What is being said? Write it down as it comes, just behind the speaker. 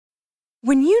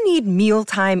When you need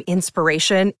mealtime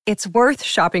inspiration, it's worth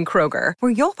shopping Kroger,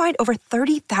 where you'll find over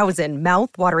 30,000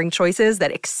 mouth-watering choices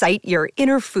that excite your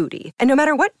inner foodie. And no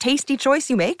matter what tasty choice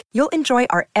you make, you'll enjoy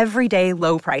our everyday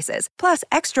low prices, plus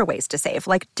extra ways to save,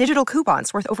 like digital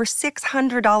coupons worth over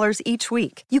 $600 each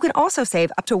week. You can also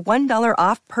save up to $1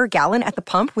 off per gallon at the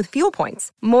pump with fuel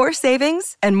points. More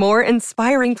savings and more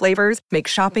inspiring flavors make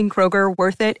shopping Kroger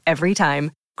worth it every time.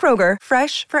 Kroger,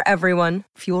 fresh for everyone.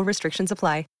 Fuel restrictions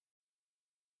apply.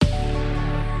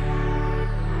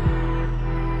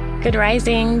 Good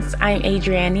risings. I'm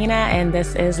Adrienne Nina, and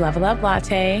this is Level Up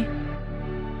Latte.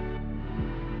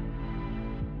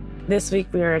 This week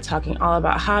we are talking all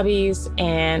about hobbies,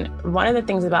 and one of the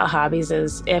things about hobbies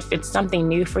is if it's something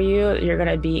new for you, you're going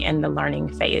to be in the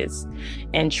learning phase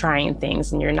and trying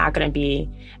things, and you're not going to be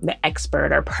the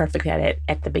expert or perfect at it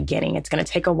at the beginning. It's going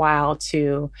to take a while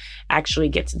to actually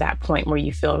get to that point where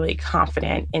you feel really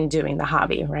confident in doing the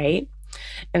hobby, right?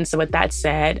 And so with that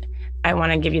said, I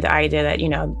want to give you the idea that,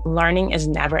 learning is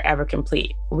never, ever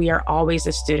complete. We are always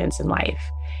the students in life.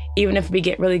 Even if we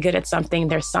get really good at something,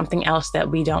 there's something else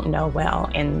that we don't know well.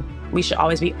 And we should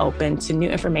always be open to new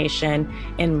information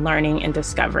and learning and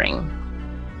discovering.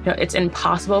 It's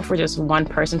impossible for just one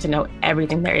person to know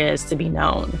everything there is to be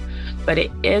known. But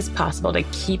it is possible to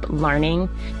keep learning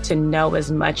to know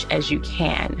as much as you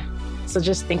can. So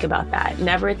just think about that.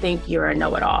 Never think you're a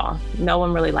know-it-all. No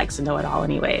one really likes to know it all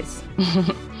anyways.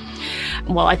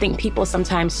 Well, I think people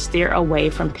sometimes steer away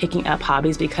from picking up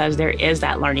hobbies because there is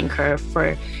that learning curve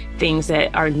for things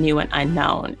that are new and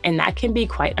unknown. And that can be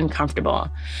quite uncomfortable.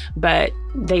 But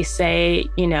they say,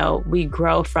 we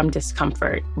grow from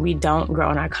discomfort. We don't grow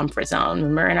in our comfort zone.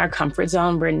 When we're in our comfort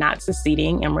zone, we're not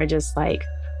succeeding, and we're just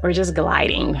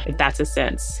gliding, if that's a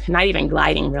sense. Not even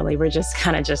gliding, really. We're just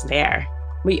kind of just there.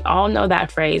 We all know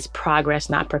that phrase, progress,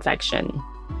 not perfection.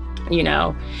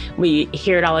 We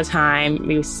hear it all the time.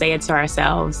 We say it to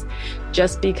ourselves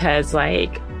just because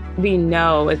we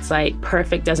know it's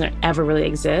perfect doesn't ever really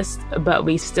exist, but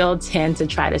we still tend to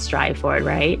try to strive for it,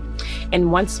 right?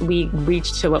 And once we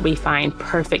reach to what we find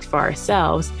perfect for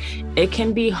ourselves, it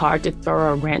can be hard to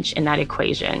throw a wrench in that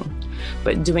equation.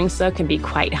 But doing so can be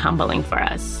quite humbling for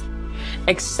us.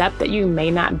 Accept that you may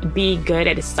not be good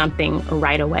at something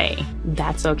right away.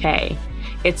 That's okay.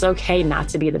 It's okay not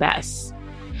to be the best.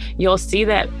 You'll see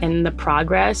that in the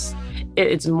progress,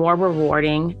 it's more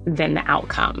rewarding than the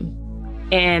outcome.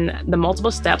 And the multiple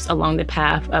steps along the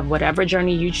path of whatever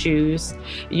journey you choose,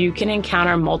 you can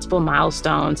encounter multiple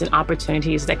milestones and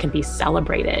opportunities that can be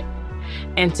celebrated.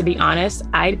 And to be honest,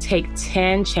 I'd take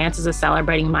 10 chances of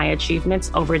celebrating my achievements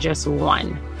over just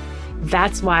one.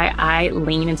 That's why I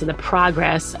lean into the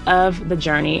progress of the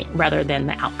journey rather than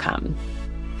the outcome.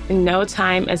 No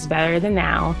time is better than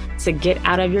now to get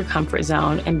out of your comfort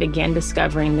zone and begin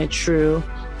discovering the true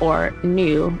or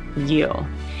new you.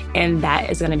 And that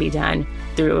is going to be done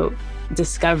through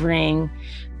discovering,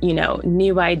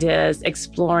 new ideas,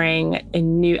 exploring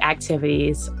new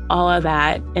activities, all of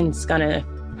that. And it's going to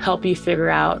help you figure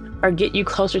out or get you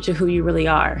closer to who you really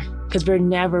are. Because we're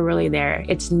never really there.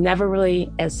 It's never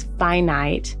really as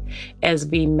finite as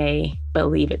we may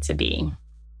believe it to be.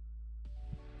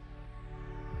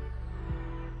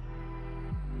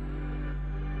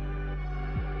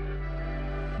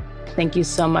 Thank you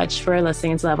so much for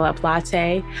listening to Level Up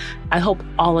Latte. I hope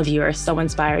all of you are so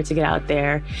inspired to get out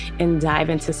there and dive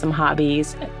into some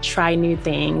hobbies, try new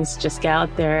things, just get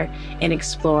out there and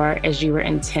explore as you were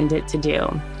intended to do.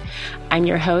 I'm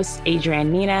your host,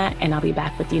 Adrienne Nina, and I'll be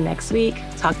back with you next week.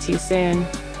 Talk to you soon.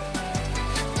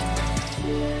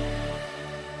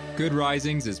 Good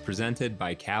Risings is presented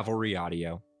by Cavalry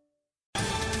Audio.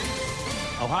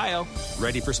 Ohio,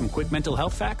 ready for some quick mental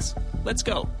health facts? Let's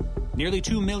go. Nearly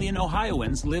 2 million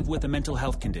Ohioans live with a mental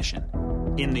health condition.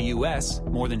 In the U.S.,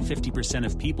 more than 50%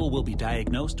 of people will be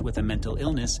diagnosed with a mental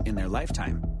illness in their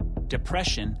lifetime.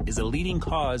 Depression is a leading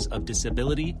cause of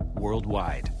disability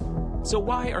worldwide. So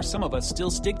why are some of us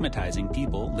still stigmatizing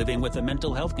people living with a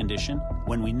mental health condition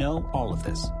when we know all of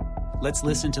this? Let's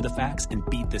listen to the facts and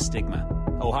beat the stigma.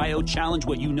 Ohio, challenge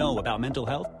what you know about mental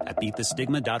health at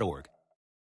beatthestigma.org.